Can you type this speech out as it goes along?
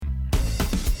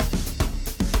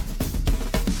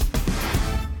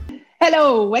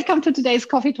Hello, welcome to today's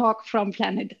coffee talk from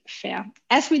Planet Fair.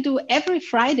 As we do every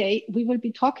Friday, we will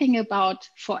be talking about,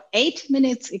 for 8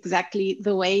 minutes exactly,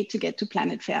 the way to get to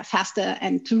Planet Fair faster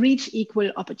and to reach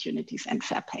equal opportunities and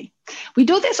fair pay. We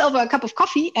do this over a cup of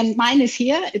coffee, and mine is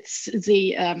here. It's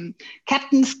the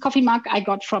captain's coffee mug I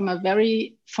got from a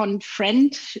very fond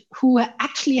friend who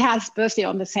actually has birthday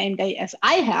on the same day as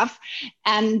I have.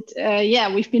 And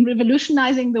we've been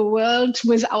revolutionizing the world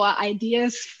with our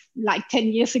ideas like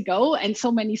 10 years ago, and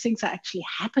so many things are actually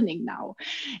happening now.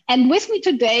 And with me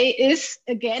today is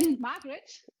again Margret.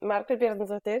 Margret,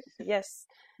 yes.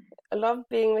 I love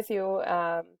being with you,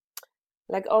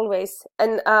 like always.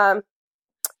 And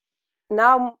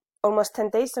now, almost 10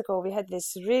 days ago, we had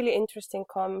this really interesting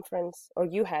conference, or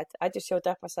you had. I just showed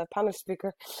up as a panel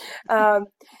speaker. There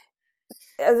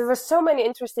were so many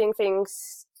interesting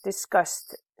things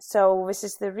discussed. So this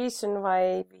is the reason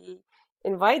why we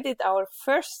invited our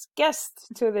first guest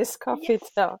to this coffee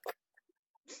talk.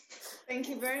 Thank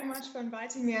you very much for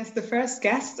inviting me as the first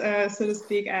guest, so to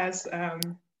speak,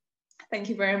 thank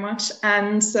you very much.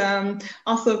 And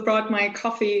also brought my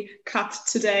coffee cup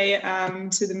today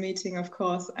to the meeting, of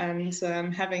course, and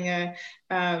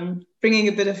bringing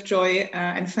a bit of joy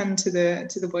and fun to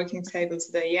the working table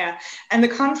today. Yeah, and the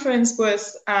conference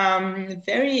was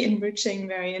very enriching,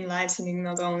 very enlightening,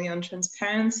 not only on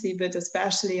transparency, but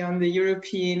especially on the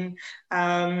European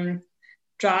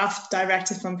draft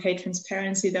directive on pay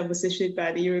transparency that was issued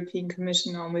by the European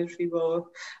Commission, on which we will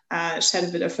shed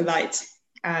a bit of a light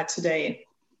today.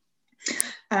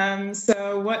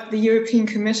 So what the European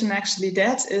Commission actually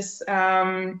did is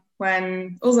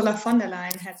when Ursula von der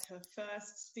Leyen had her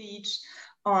first speech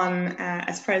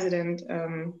as president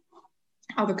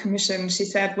of the Commission, she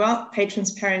said, well, pay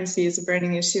transparency is a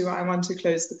burning issue. I want to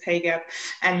close the pay gap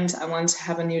and I want to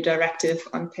have a new directive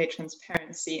on pay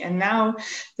transparency. And now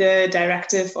the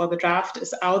directive, or the draft,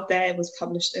 is out there. It was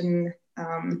published in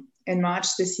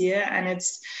March this year, and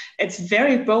it's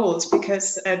very bold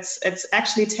because it's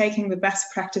actually taking the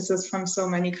best practices from so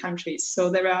many countries. So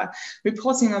there are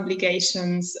reporting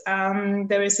obligations,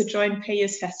 there is a joint pay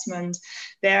assessment,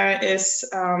 there is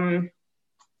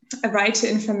a right to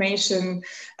information,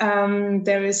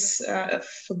 there is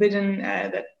forbidden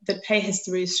that pay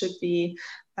histories should be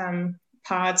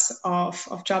parts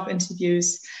of job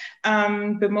interviews.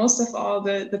 But most of all,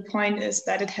 the point is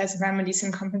that it has remedies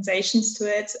and compensations to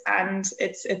it, and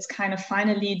it's kind of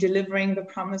finally delivering the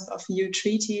promise of EU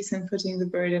treaties and putting the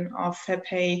burden of fair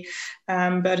pay,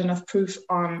 burden of proof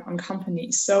on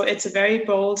companies. So it's a very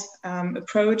bold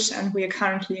approach, and we are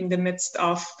currently in the midst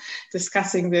of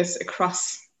discussing this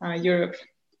across Europe.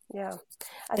 Yeah,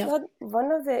 I thought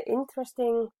one of the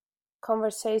interesting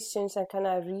conversations and kind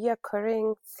of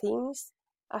reoccurring themes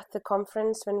at the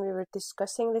conference when we were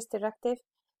discussing this directive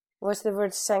was the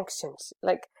word sanctions.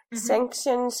 Like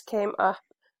sanctions came up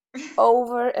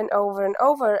over and over and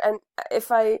over. And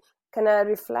if I kind of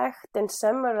reflect and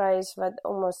summarize what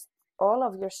almost all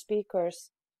of your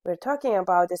speakers were talking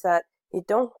about, is that you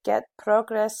don't get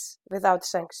progress without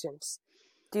sanctions.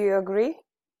 Do you agree?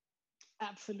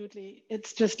 Absolutely.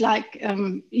 It's just like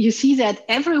you see that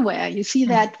everywhere. You see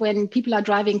that when people are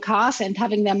driving cars and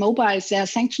having their mobiles, there are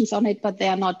sanctions on it, but they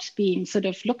are not being sort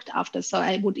of looked after. So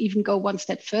I would even go one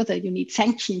step further. You need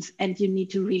sanctions, and you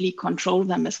need to really control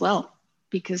them as well,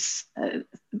 because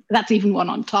that's even one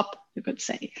on top, you could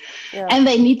say. Yeah. And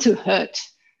they need to hurt.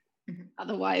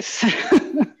 Otherwise,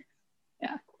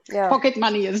 pocket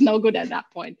money is no good at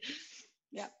that point.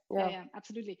 Yeah,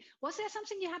 absolutely. Was there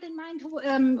something you had in mind?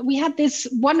 We had this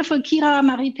wonderful Kira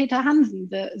Marie Peter Hansen,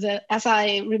 the as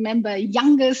I remember,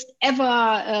 youngest ever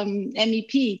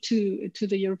MEP to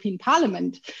the European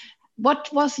Parliament. What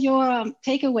was your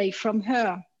takeaway from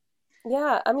her?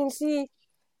 Yeah, I mean,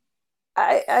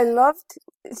 I loved,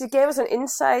 she gave us an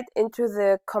insight into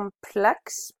the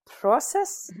complex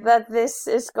process that this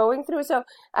is going through. So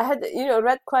I had,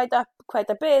 read quite a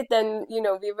bit, and,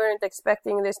 we weren't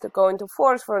expecting this to go into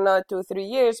force for another 2-3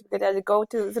 years, because it had to go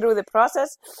through the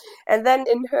process. And then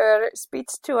in her speech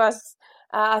to us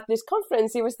at this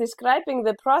conference, he was describing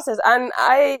the process, and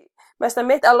I must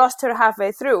admit I lost her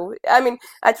halfway through. I mean,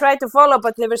 I tried to follow,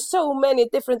 but there were so many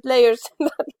different layers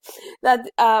that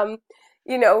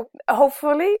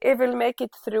hopefully it will make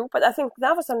it through. But I think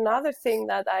that was another thing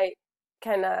that I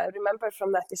kind of remember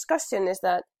from that discussion, is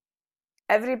that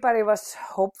everybody was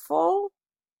hopeful,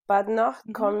 but not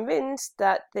convinced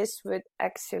that this would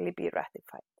actually be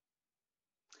ratified.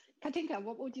 Katinka,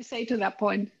 what would you say to that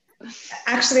point?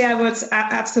 Actually, I would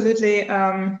absolutely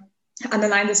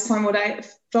underline this point. What I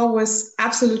thought was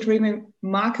absolutely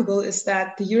remarkable is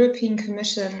that the European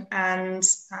Commission and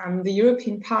the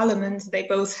European Parliament, they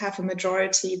both have a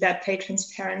majority that pay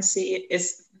transparency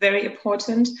is very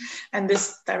important, and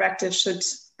this directive should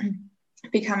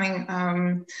becoming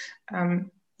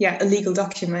a legal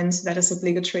document that is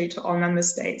obligatory to all member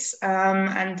states.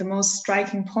 And the most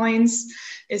striking points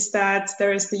is that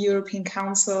there is the European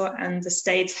Council and the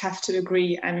states have to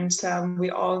agree. And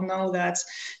we all know that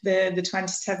the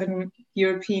 27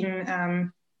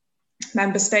 European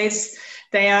member states,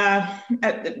 they are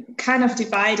kind of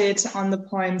divided on the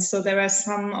points. So there are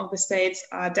some of the states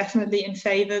are definitely in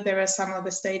favor. There are some of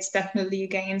the states definitely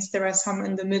against. There are some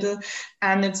in the middle.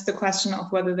 And it's the question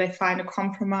of whether they find a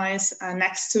compromise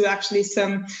next to actually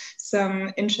some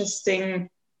interesting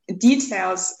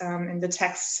details in the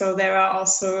text. So there are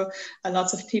also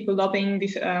lots of people lobbying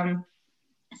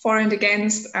for and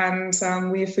against, and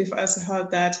we've also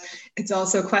heard that it's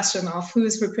also a question of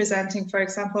who's representing, for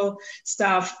example,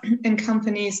 staff in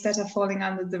companies that are falling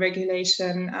under the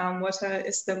regulation. What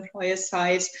is the employer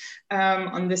side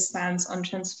on this stance on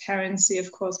transparency?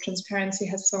 Of course, transparency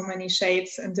has so many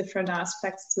shades and different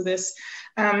aspects to this.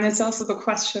 It's also the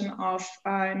question of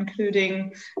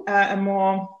including a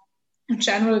more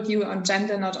general view on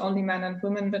gender, not only men and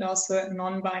women, but also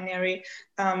non-binary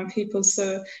people.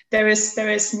 So there is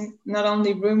not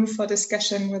only room for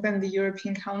discussion within the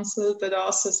European Council, but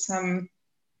also some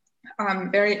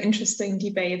very interesting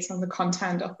debates on the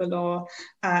content of the law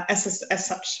as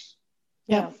such.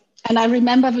 Yeah. And I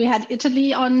remember we had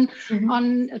Italy on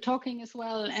talking as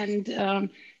well, and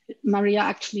Maria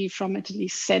actually from Italy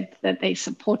said that they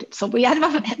support it. So we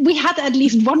had at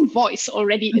least one voice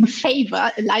already in favor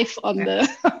live on the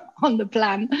on the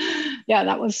plan. Yeah,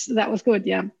 that was good.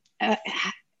 Yeah, I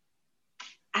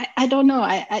don't know.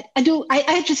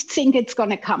 I just think it's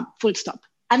gonna come. Full stop.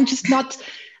 I'm just not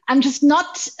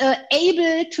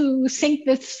able to think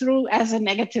this through as a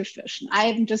negative version.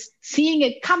 I'm just seeing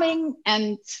it coming,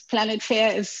 and Planet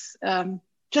Fair is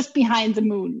just behind the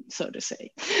moon, so to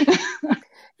say.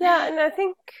 Yeah, and I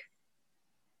think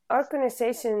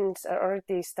organizations are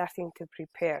already starting to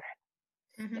prepare.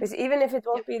 Because even if it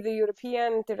won't be the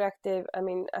European directive, I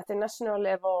mean, at the national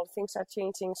level, things are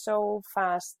changing so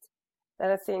fast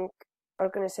that I think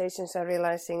organizations are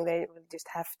realizing they will just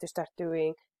have to start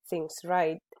doing things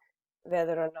right,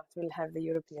 whether or not we'll have the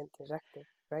European directive,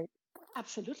 right?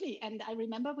 Absolutely. And I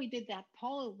remember we did that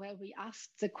poll where we asked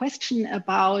the question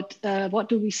about what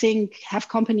do we think, have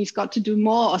companies got to do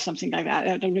more or something like that?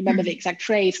 I don't remember the exact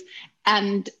phrase.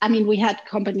 And I mean, we had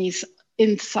companies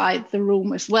inside the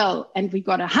room as well. And we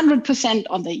got 100%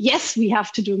 on the yes, we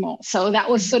have to do more. So that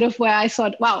was sort of where I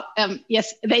thought, wow,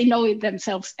 yes, they know it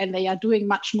themselves and they are doing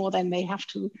much more than they have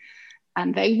to.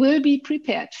 And they will be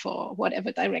prepared for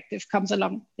whatever directive comes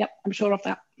along. Yep, I'm sure of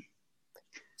that.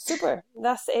 Super.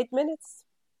 That's 8 minutes.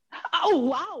 Oh,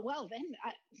 wow. Well, then,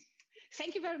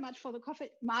 thank you very much for the coffee,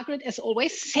 Margret, as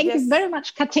always. Thank you very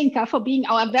much, Katinka, for being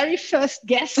our very first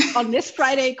guest on this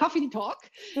Friday Coffee Talk.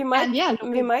 We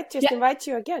might just invite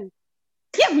you again.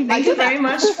 Yeah, we might. Thank you very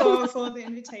much for the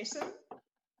invitation.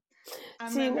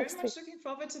 I'm very much looking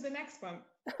forward to the next one.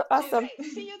 Awesome.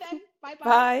 See you then.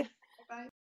 Bye-bye. Bye.